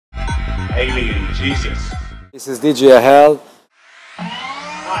Alien Jesus. This is DJ Hell.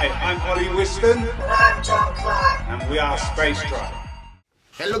 Hi, I'm Ollie Whiston. And I'm John Clark. And we are Space Drive.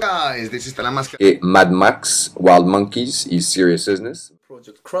 Hello guys, this is La Máscara. Et Mad Max, Wild Monkeys is Serious Business.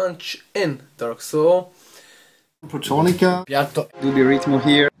 Project Crunch and Dark Soul. Protonica. Piatto. Dubi Ritmo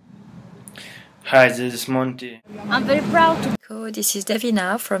here. Hi, this is Monty. I'm very proud to go. This is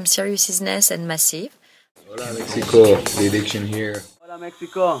Davina from Seriousness and Massive. Hola Mexico, the addiction here. Hola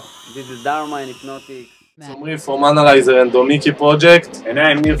Mexico, this is Dharma and Hypnotic. Omri from Analyzer and Domiki Project. And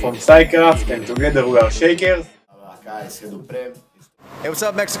I'm Neil from Psycraft, and together we are Shakers. Hey, what's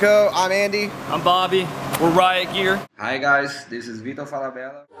up Mexico? I'm Andy. I'm Bobby. We're Riot Gear. Hi guys, this is Vito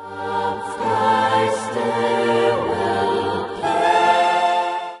Falabella.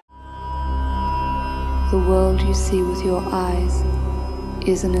 The world you see with your eyes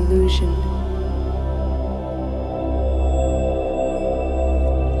is an illusion.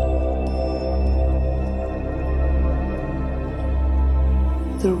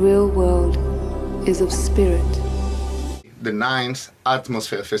 The real world is of spirit. The 9th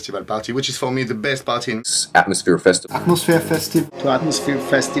Atmosphere Festival party, which is for me the best party in Atmosphere Festival. Atmosphere Festival. To Atmosphere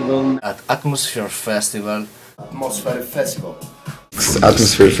Festival. At Atmosphere Festival. Atmosphere Festival.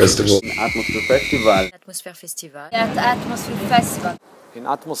 Atmosphere Festival. Atmosphere Festival. Atmosphere Festival. At Atmosphere Festival. In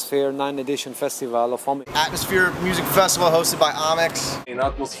Atmosphere 9th edition festival of Ommix. Atmosphere Music Festival hosted by Ommix. In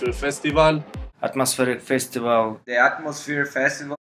Atmosphere Festival. Atmospheric Festival. The Atmosphere Festival.